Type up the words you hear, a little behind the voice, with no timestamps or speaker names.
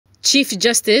Chief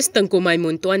Justice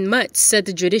Tengku Tuan said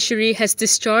the judiciary has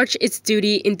discharged its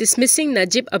duty in dismissing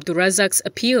Najib Abdul Razak's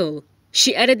appeal.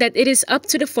 She added that it is up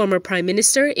to the former Prime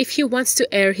Minister if he wants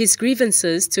to air his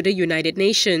grievances to the United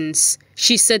Nations.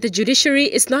 She said the judiciary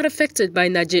is not affected by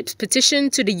Najib's petition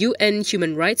to the UN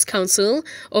Human Rights Council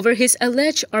over his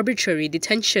alleged arbitrary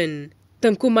detention.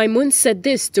 Tengku said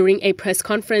this during a press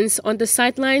conference on the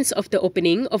sidelines of the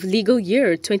opening of legal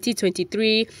year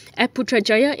 2023 at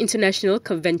Putrajaya International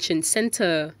Convention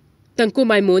Centre.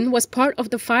 Tengku was part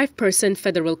of the 5-person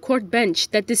federal court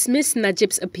bench that dismissed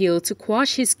Najib's appeal to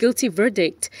quash his guilty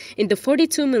verdict in the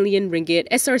 42 million ringgit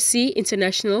SRC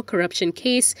international corruption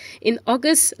case in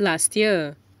August last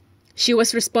year. She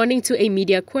was responding to a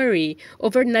media query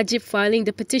over Najib filing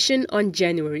the petition on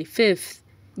January 5th.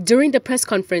 During the press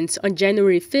conference on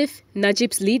January 5th,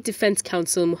 Najib's lead defense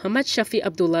counsel Muhammad Shafi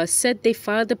Abdullah said they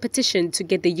filed a petition to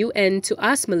get the UN to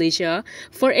ask Malaysia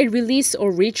for a release or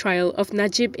retrial of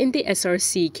Najib in the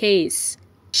SRC case.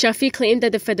 Shafi claimed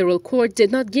that the federal court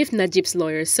did not give Najib's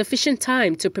lawyers sufficient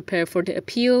time to prepare for the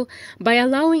appeal by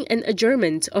allowing an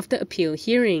adjournment of the appeal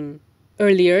hearing.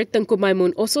 Earlier,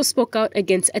 Tengku also spoke out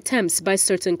against attempts by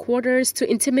certain quarters to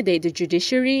intimidate the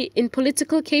judiciary in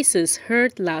political cases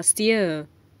heard last year.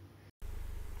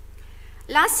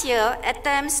 Last year,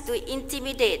 attempts to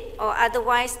intimidate or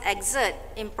otherwise exert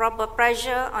improper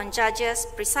pressure on judges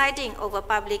presiding over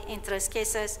public interest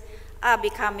cases are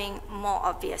becoming more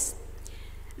obvious.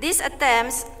 These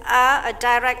attempts are a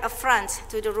direct affront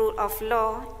to the rule of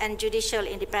law and judicial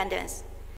independence.